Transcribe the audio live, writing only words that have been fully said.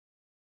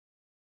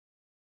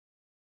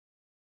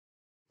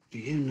Do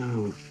you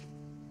know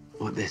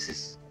what this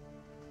is?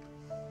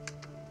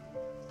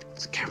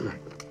 It's a camera.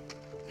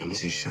 And it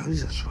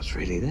shows us what's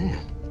really there.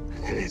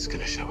 And it's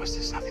going to show us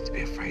there's nothing to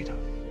be afraid of.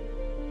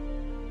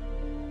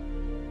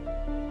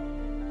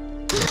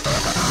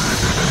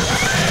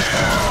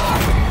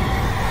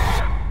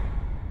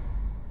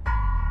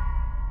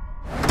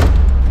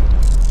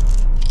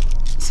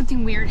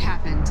 Something weird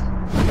happened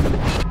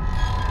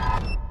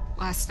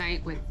last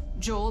night with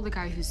Joel, the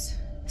guy whose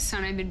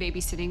son I've been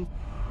babysitting.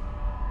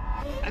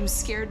 I'm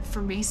scared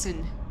for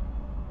Mason.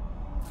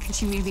 Could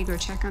you maybe go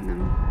check on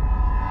them?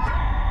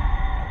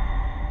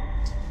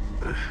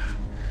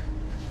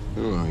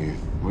 Who are you?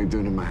 What are you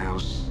doing in my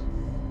house?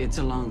 It's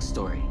a long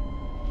story.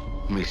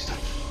 Mason.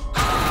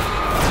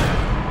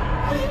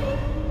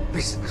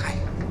 Mason, hi.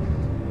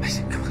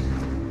 Mason, come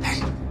on.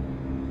 Hey.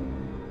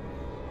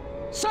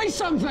 Say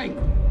something!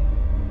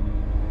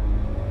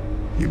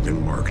 You've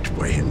been marked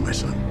by him, my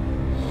son.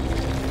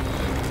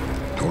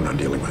 We're not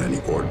dealing with any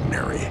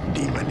ordinary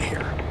demon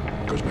here.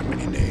 Goes by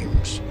many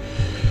names,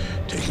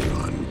 taking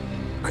on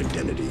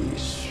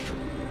identities,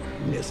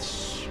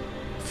 myths,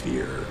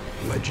 fear,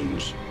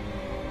 legends.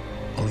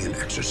 Only an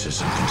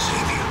exorcism can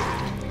save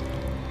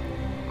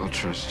you. I'll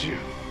trust you.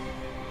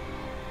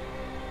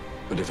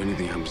 But if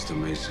anything happens to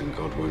Mason,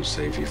 God won't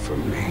save you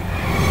from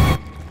me.